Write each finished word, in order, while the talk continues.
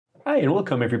Hi and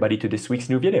welcome everybody to this week's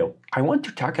new video. I want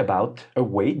to talk about a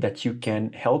way that you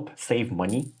can help save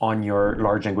money on your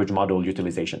large language model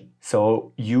utilization.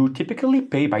 So you typically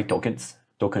pay by tokens.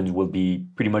 Tokens will be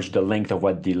pretty much the length of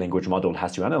what the language model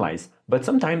has to analyze. But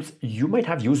sometimes you might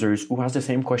have users who ask the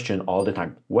same question all the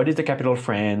time. What is the capital of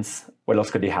France? What else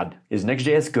could they have? Is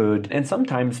NextJS good? And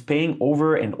sometimes paying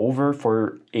over and over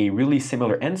for a really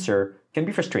similar answer can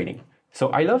be frustrating. So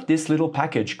I love this little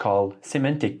package called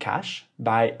Semantic Cache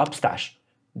by Upstash.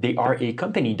 They are a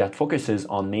company that focuses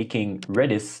on making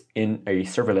Redis in a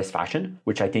serverless fashion,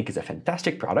 which I think is a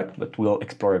fantastic product, but we'll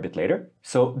explore a bit later.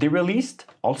 So they released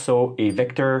also a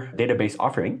vector database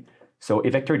offering. So a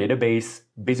vector database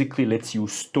basically lets you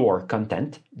store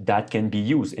content that can be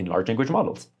used in large language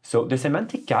models. So the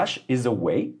semantic cache is a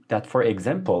way that, for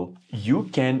example, you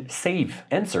can save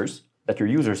answers that your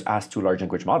users ask to large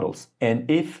language models. And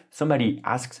if somebody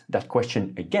asks that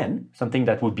question again, something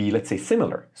that would be, let's say,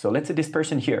 similar. So let's say this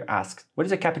person here asks, what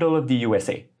is the capital of the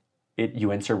USA?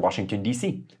 You answer Washington,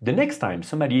 DC. The next time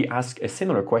somebody asks a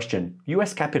similar question,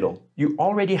 US capital, you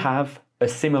already have a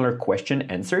similar question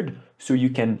answered, so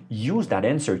you can use that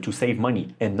answer to save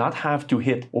money and not have to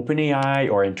hit OpenAI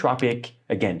or Anthropic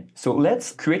again. So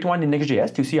let's create one in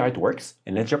Next.js to see how it works,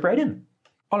 and let's jump right in.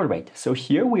 All right, so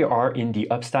here we are in the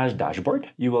Upstash Dashboard.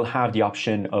 You will have the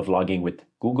option of logging with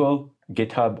Google,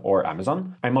 GitHub, or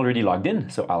Amazon. I'm already logged in,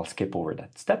 so I'll skip over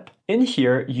that step. In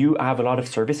here, you have a lot of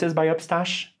services by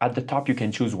Upstash. At the top, you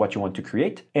can choose what you want to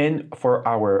create. And for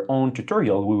our own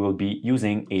tutorial, we will be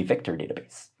using a vector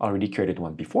database. I already created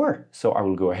one before, so I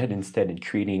will go ahead instead and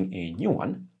creating a new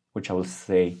one, which I will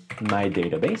say my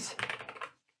database.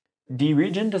 The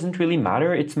region doesn't really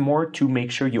matter. It's more to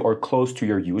make sure you are close to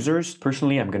your users.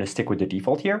 Personally, I'm going to stick with the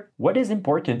default here. What is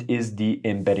important is the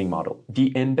embedding model.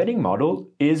 The embedding model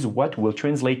is what will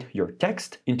translate your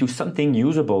text into something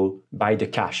usable by the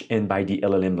cache and by the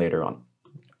LLM later on.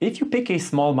 If you pick a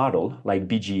small model like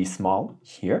BG small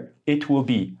here, it will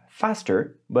be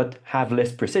faster but have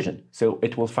less precision. So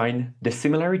it will find the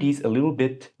similarities a little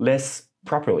bit less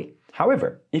properly.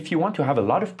 However, if you want to have a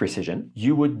lot of precision,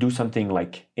 you would do something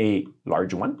like a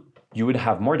large one. You would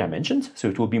have more dimensions, so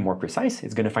it will be more precise.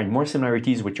 It's going to find more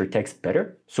similarities with your text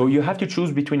better. So you have to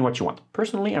choose between what you want.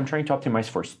 Personally, I'm trying to optimize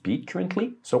for speed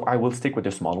currently, so I will stick with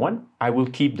the small one. I will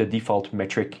keep the default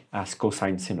metric as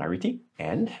cosine similarity.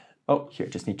 And, oh, here,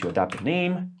 just need to adapt the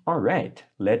name. All right,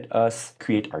 let us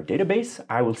create our database.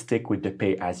 I will stick with the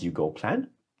pay-as-you-go plan.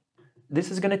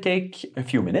 This is going to take a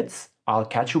few minutes. I'll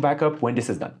catch you back up when this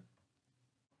is done.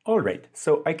 All right,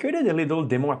 so I created a little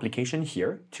demo application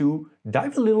here to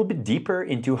dive a little bit deeper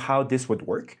into how this would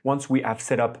work once we have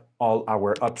set up all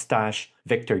our Upstash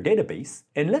vector database.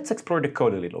 And let's explore the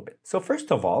code a little bit. So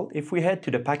first of all, if we head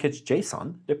to the package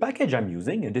JSON, the package I'm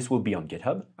using, and this will be on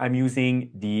GitHub, I'm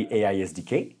using the AI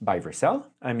SDK by Vercel.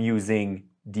 I'm using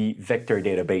the vector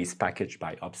database package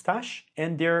by Upstash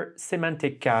and their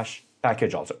semantic cache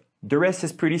package also. The rest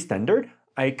is pretty standard.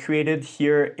 I created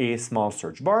here a small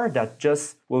search bar that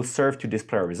just will serve to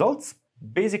display our results.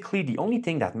 Basically, the only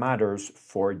thing that matters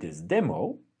for this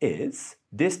demo is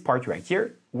this part right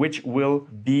here, which will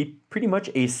be pretty much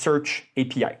a search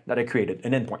API that I created,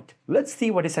 an endpoint. Let's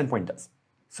see what this endpoint does.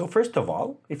 So first of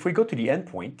all, if we go to the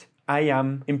endpoint, I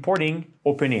am importing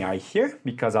OpenAI here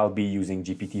because I'll be using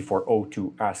GPT-4o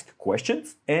to ask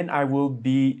questions, and I will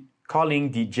be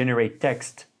calling the generate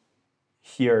text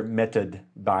here method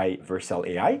by Vercel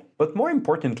AI. But more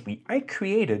importantly, I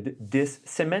created this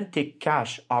semantic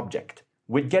cache object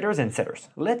with getters and setters.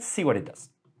 Let's see what it does.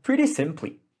 Pretty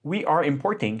simply, we are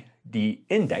importing the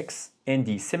index and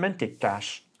the semantic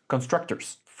cache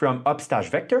constructors from Upstash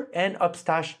Vector and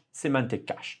Upstash Semantic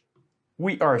Cache.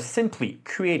 We are simply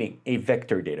creating a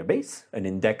vector database, an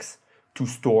index to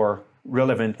store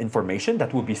relevant information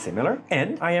that will be similar,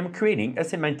 and I am creating a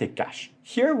semantic cache.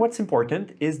 Here, what's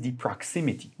important is the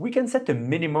proximity. We can set a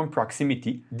minimum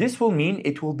proximity. This will mean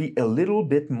it will be a little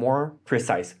bit more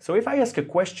precise. So if I ask a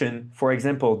question, for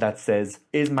example, that says,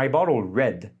 is my bottle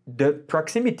red? The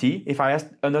proximity, if I ask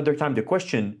another time the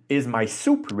question, is my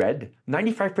soup red?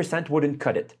 95% wouldn't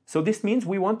cut it. So this means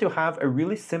we want to have a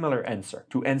really similar answer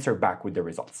to answer back with the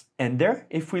results. And there,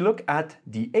 if we look at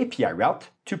the API route,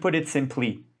 to put it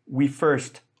simply, we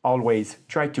first always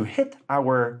try to hit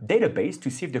our database to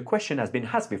see if the question has been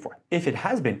asked before. If it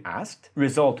has been asked,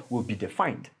 result will be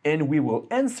defined, and we will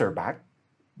answer back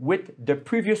with the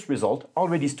previous result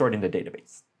already stored in the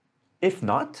database. If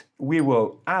not, we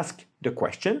will ask the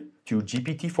question to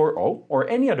GPT-4o or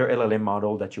any other LLM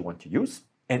model that you want to use,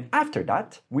 and after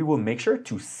that, we will make sure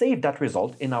to save that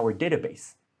result in our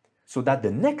database so that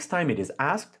the next time it is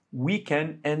asked, we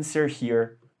can answer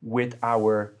here with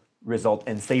our result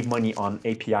and save money on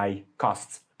API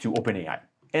costs to OpenAI.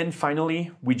 And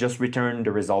finally, we just return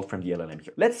the result from the LLM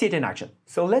here. Let's see it in action.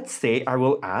 So let's say I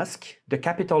will ask the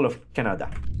capital of Canada.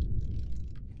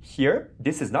 Here,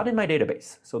 this is not in my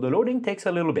database, so the loading takes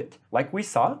a little bit. Like we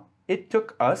saw, it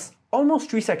took us almost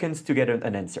 3 seconds to get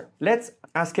an answer. Let's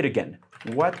ask it again.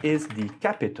 What is the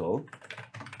capital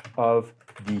of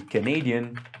the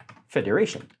Canadian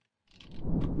Federation?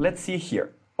 Let's see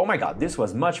here. Oh my God, this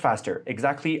was much faster,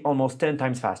 exactly almost 10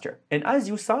 times faster. And as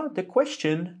you saw, the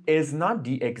question is not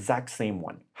the exact same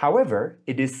one. However,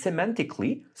 it is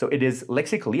semantically, so it is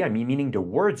lexically, meaning the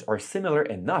words are similar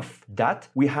enough that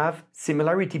we have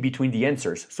similarity between the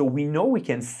answers. So we know we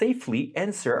can safely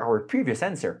answer our previous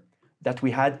answer that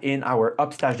we had in our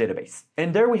Upstash database.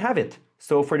 And there we have it.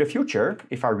 So for the future,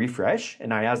 if I refresh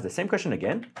and I ask the same question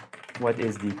again, what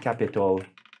is the capital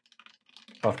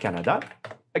of Canada?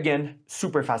 Again,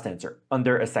 super fast answer,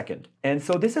 under a second. And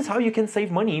so this is how you can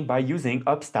save money by using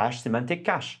Upstash Semantic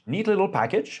Cache. Neat little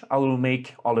package. I will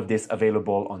make all of this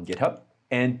available on GitHub.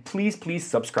 And please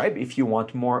subscribe if you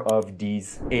want more of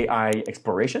these AI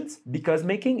explorations, because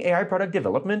making AI product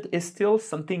development is still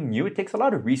something new. It takes a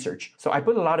lot of research. So I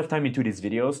put a lot of time into these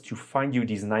videos to find you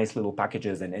these nice little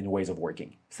packages and ways of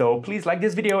working. So please like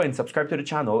this video and subscribe to the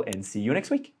channel, and see you next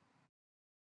week.